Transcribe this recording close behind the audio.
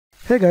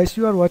Hey guys,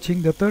 you are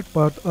watching the third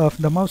part of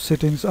the mouse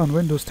settings on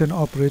Windows 10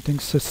 operating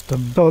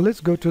system. So let's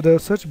go to the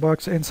search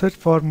box and search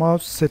for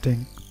mouse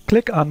setting.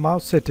 Click on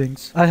mouse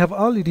settings. I have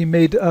already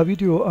made a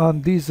video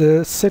on these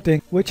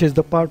settings, which is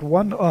the part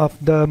 1 of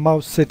the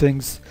mouse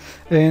settings,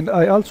 and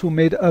I also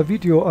made a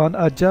video on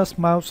adjust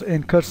mouse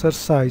and cursor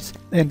size,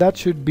 and that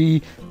should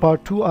be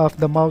part 2 of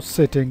the mouse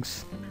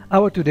settings.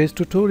 Our today's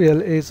tutorial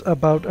is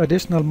about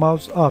additional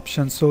mouse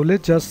options, so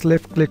let's just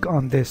left click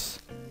on this.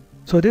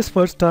 So this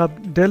first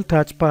tab, Dell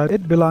touchpad,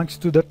 it belongs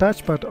to the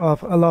touchpad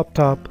of a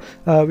laptop,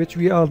 which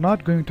we are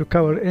not going to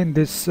cover in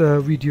this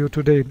video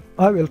today.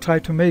 I will try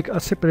to make a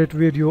separate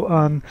video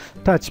on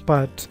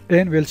touchpad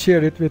and will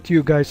share it with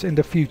you guys in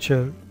the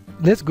future.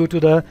 Let's go to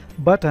the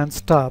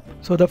buttons tab.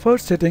 So the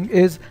first setting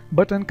is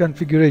button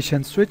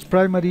configuration. Switch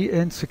primary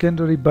and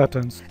secondary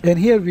buttons. And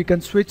here we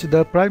can switch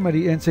the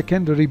primary and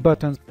secondary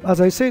buttons.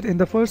 As I said in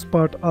the first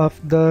part of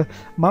the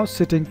mouse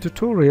setting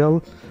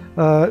tutorial,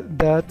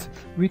 that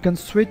we can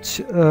switch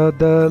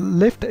the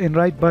left and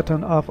right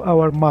button of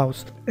our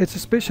mouse. It's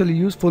especially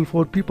useful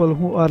for people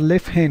who are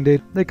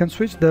left-handed. They can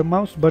switch the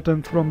mouse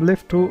button from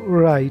left to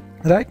right.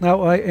 Right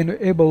now I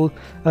enable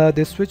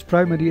the switch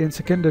primary and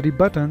secondary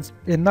buttons,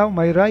 and now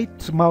my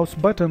right mouse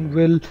button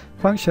will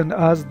function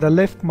as the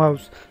left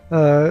mouse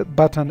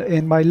button,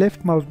 and my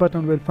left mouse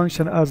button will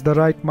function as the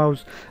right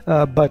mouse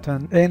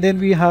button. And then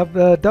we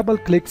have double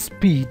click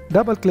speed.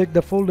 Double click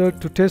the folder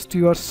to test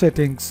your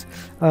settings.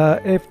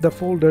 If the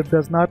folder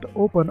does not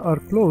open or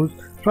close,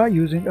 try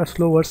using a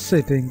slower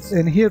settings,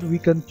 and here we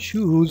can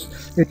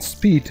choose its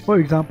speed. For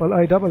example,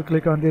 I double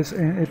click on this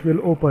and it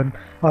will open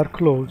or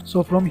close.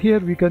 So from here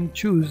we can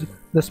choose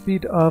the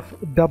speed of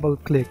double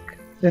click.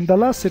 And the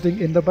last setting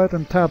in the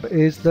button tab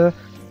is the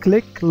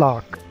click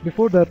lock.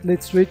 Before that,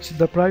 let's switch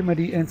the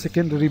primary and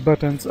secondary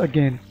buttons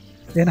again.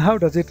 And how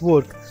does it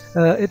work?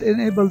 It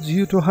enables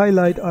you to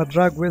highlight or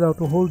drag without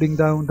holding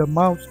down the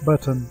mouse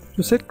button.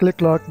 To set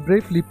click lock,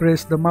 briefly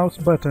press the mouse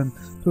button.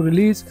 To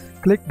release,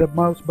 click the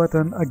mouse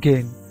button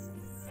again.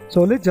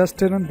 So let's just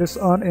turn this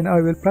on and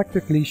I will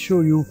practically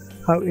show you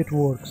how it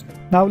works.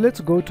 Now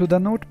let's go to the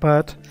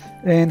notepad,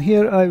 and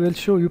here I will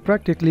show you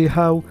practically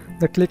how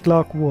the click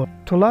lock works.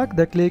 To lock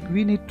the click,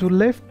 we need to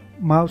left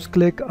mouse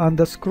click on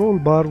the scroll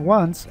bar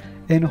once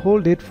and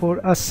hold it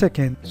for a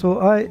second. So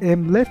I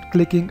am left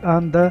clicking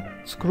on the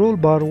scroll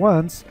bar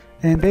once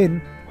and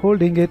then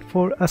holding it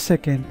for a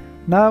second.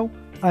 Now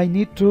I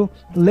need to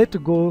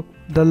let go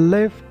the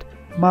left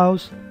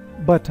mouse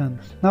button.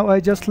 Now I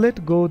just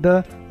let go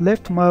the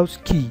left mouse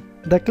key.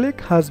 The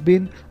click has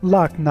been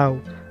locked now.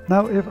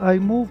 Now if I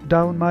move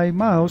down my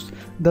mouse,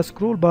 the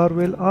scroll bar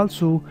will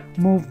also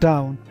move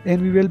down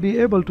and we will be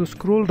able to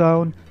scroll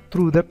down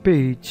through the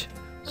page.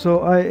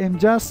 So I am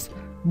just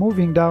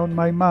moving down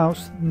my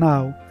mouse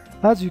now.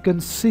 As you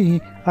can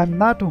see, I'm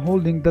not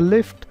holding the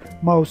left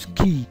mouse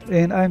key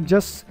and I'm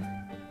just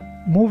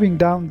moving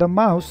down the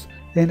mouse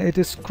and it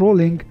is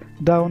scrolling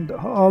down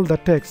all the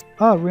text.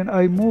 Or when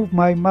I move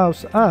my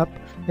mouse up,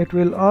 it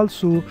will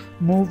also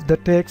move the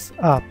text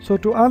up. So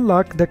to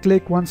unlock the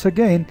click once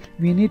again,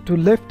 we need to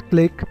left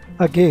click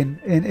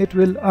again and it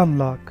will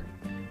unlock.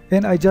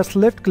 And I just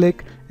left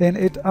click and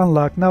it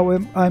unlocked. Now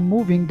I'm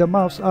moving the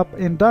mouse up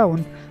and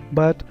down,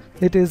 but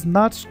it is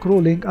not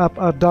scrolling up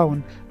or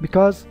down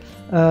because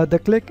the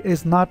click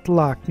is not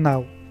locked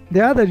now.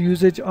 The other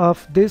usage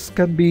of this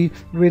can be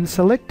when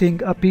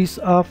selecting a piece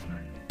of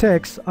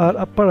text or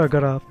a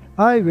paragraph.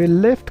 I will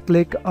left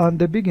click on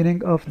the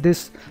beginning of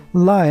this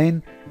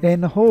line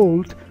and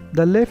hold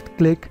the left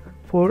click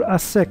for a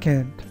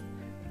second.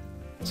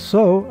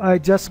 So I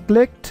just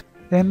clicked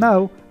and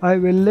now I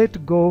will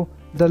let go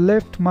the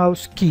left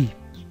mouse key.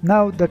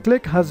 Now the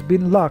click has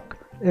been locked.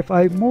 If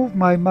I move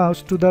my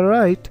mouse to the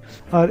right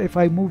or if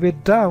I move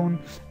it down,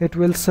 it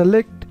will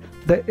select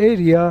the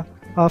area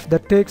of the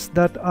text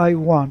that I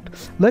want.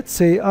 Let's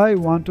say I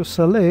want to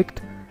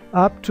select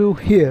up to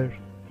here.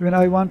 When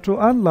I want to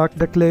unlock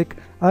the click,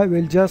 I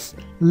will just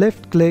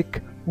left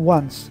click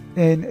once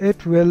and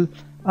it will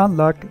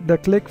unlock the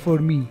click for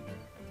me.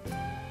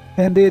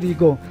 And there you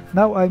go.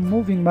 Now I'm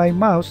moving my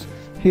mouse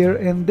here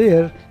and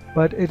there,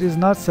 but it is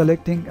not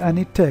selecting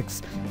any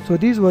text. So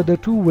these were the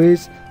two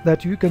ways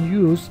that you can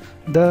use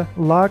the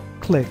lock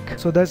click.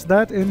 So that's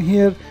that in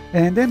here,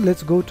 and then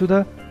let's go to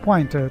the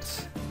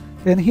pointers.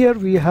 And here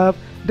we have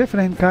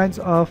different kinds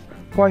of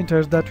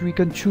pointers that we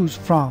can choose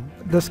from.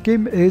 The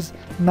scheme is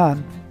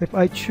none. If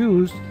I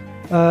choose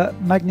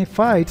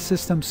magnified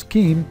system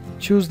scheme,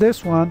 choose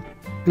this one,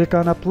 click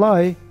on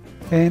apply,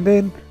 and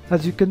then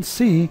as you can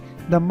see,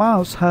 the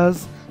mouse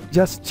has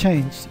just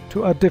changed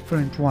to a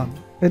different one.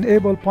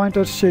 Enable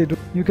pointer shadow.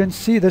 You can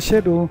see the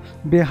shadow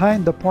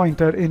behind the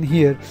pointer in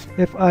here.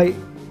 If I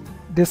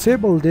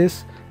disable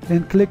this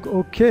and click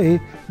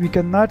OK, we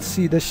cannot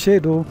see the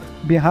shadow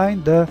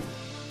behind the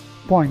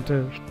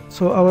pointer.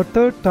 So our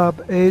third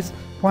tab is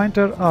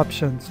pointer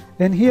options,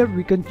 and here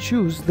we can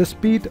choose the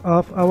speed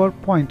of our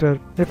pointer.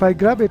 If I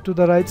grab it to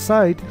the right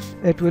side,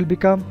 it will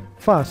become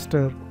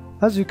faster.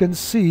 As you can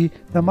see,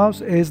 the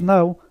mouse is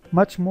now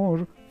much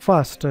more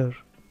faster.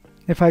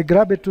 If I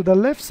grab it to the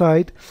left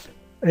side,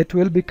 it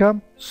will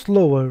become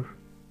slower.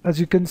 As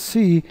you can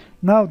see,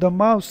 now the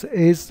mouse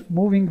is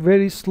moving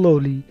very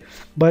slowly,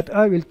 but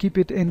I will keep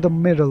it in the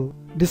middle.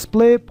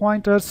 Display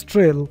pointers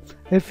trail.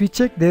 If we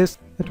check this,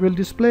 it will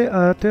display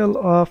a tail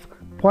of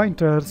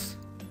pointers.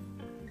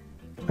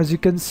 As you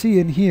can see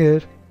in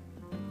here,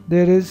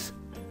 there is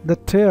the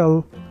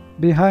tail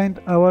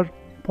behind our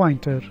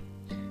pointer.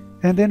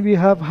 And then we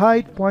have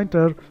hide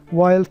pointer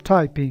while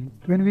typing.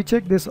 When we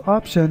check this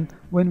option,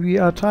 when we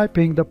are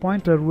typing, the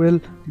pointer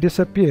will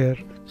disappear.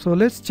 So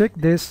let's check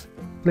this.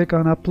 Click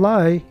on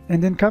apply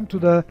and then come to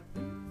the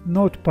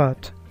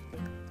notepad.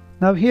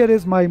 Now here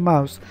is my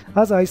mouse.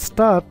 As I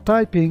start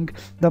typing,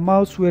 the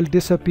mouse will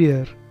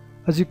disappear.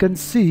 As you can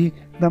see,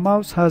 the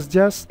mouse has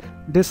just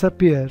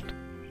disappeared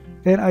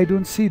and I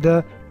don't see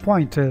the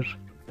pointer.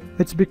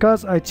 It's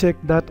because I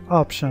checked that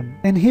option.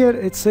 And here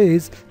it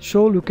says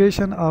show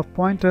location of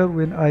pointer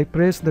when I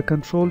press the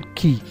control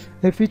key.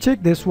 If we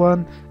check this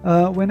one,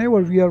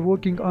 whenever we are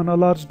working on a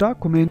large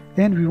document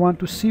and we want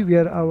to see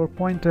where our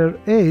pointer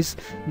is,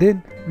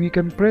 then we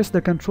can press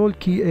the control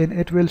key and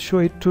it will show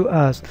it to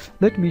us.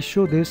 Let me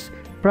show this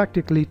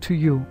practically to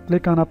you.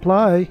 Click on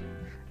apply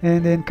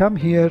and then come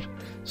here.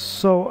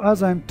 So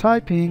as I'm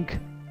typing,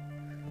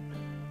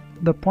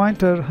 the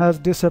pointer has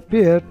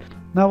disappeared.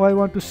 Now I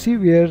want to see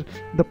where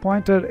the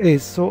pointer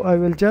is, so I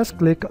will just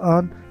click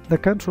on the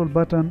control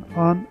button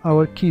on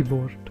our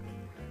keyboard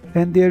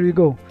and there we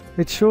go.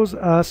 It shows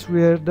us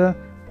where the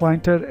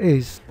pointer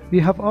is. We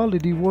have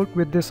already worked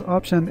with this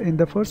option in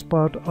the first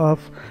part of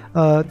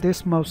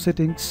this mouse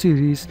setting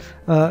series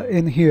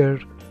in here.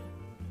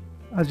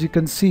 As you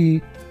can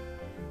see,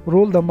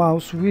 roll the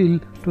mouse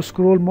wheel to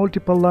scroll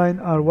multiple lines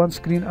or one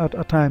screen at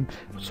a time.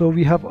 So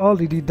we have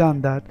already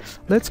done that.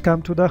 Let's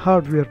come to the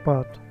hardware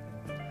part.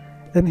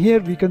 And here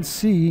we can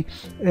see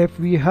if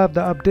we have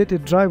the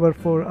updated driver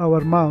for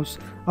our mouse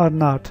or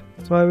not.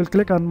 So I will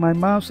click on my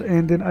mouse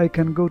and then I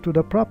can go to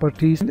the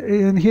properties,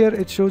 and here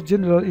it shows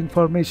general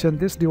information.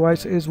 This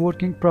device is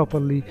working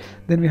properly.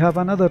 Then we have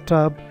another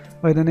tab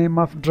by the name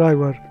of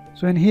driver.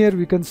 So in here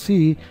we can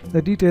see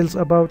the details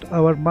about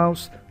our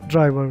mouse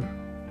driver.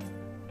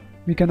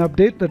 We can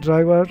update the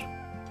driver.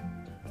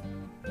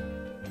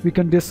 We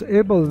can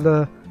disable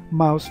the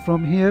mouse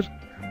from here,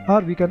 or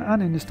we can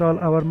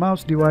uninstall our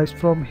mouse device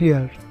from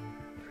here.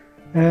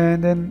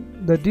 And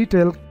then the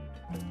detail,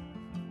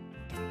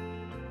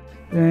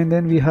 and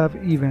then we have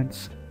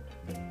events.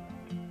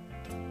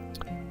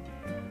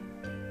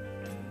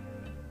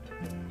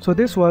 So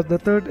this was the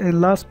third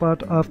and last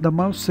part of the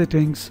mouse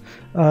settings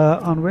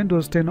on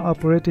Windows 10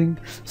 operating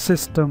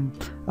system.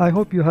 I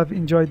hope you have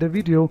enjoyed the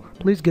video.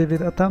 Please give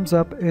it a thumbs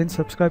up and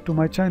subscribe to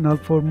my channel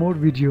for more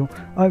video.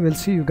 I will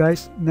see you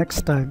guys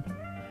next time.